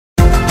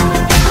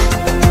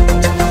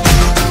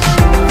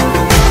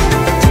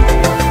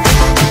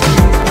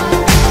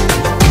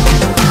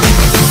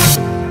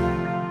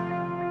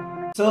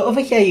So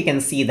over here you can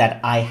see that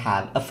I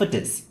have a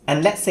footage,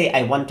 and let's say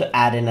I want to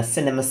add in a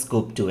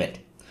CinemaScope to it.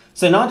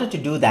 So in order to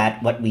do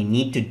that, what we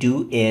need to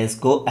do is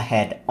go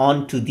ahead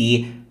onto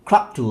the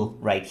crop tool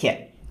right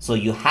here. So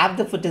you have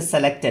the footage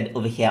selected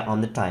over here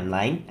on the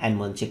timeline, and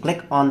once you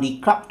click on the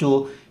crop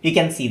tool, you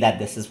can see that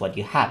this is what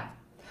you have.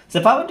 So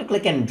if I were to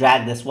click and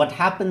drag this, what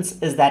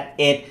happens is that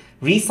it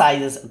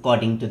resizes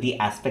according to the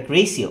aspect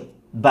ratio.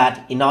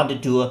 But in order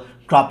to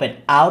crop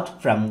it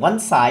out from one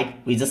side,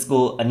 we just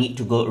need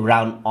to go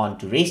around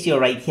onto ratio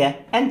right here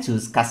and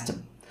choose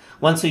custom.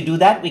 Once we do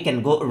that, we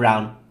can go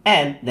around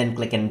and then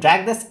click and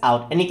drag this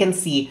out, and you can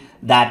see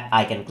that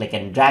I can click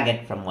and drag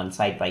it from one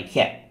side right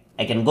here.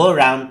 I can go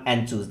around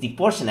and choose the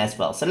portion as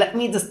well. So let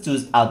me just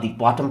choose out the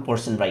bottom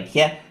portion right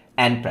here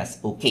and press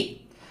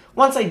OK.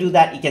 Once I do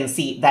that, you can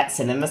see that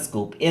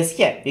CinemaScope is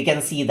here. You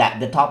can see that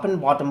the top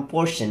and bottom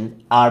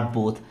portion are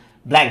both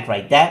blank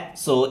right there.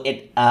 So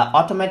it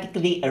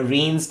automatically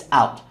arranged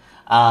out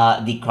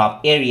the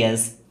crop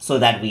areas so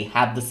that we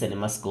have the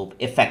CinemaScope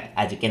effect,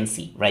 as you can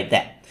see right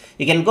there.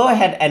 You can go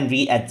ahead and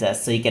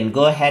readjust. So you can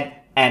go ahead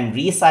and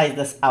resize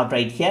this out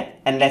right here.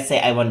 And let's say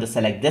I want to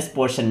select this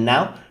portion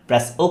now,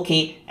 press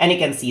OK, and you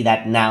can see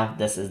that now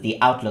this is the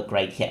outlook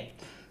right here.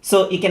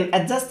 So you can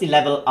adjust the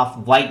level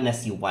of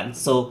whiteness you want.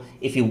 So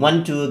if you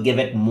want to give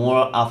it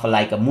more of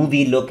like a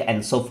movie look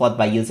and so forth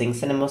by using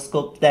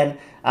CinemaScope, then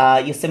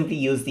you simply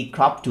use the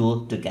crop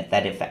tool to get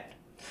that effect.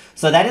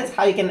 So that is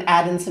how you can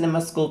add in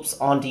CinemaScopes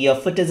onto your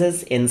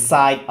footages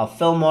inside of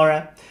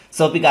Filmora.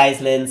 So hope you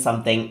guys learned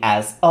something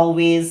as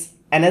always.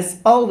 And as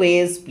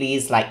always,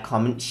 please like,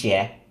 comment,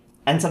 share,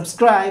 and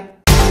subscribe.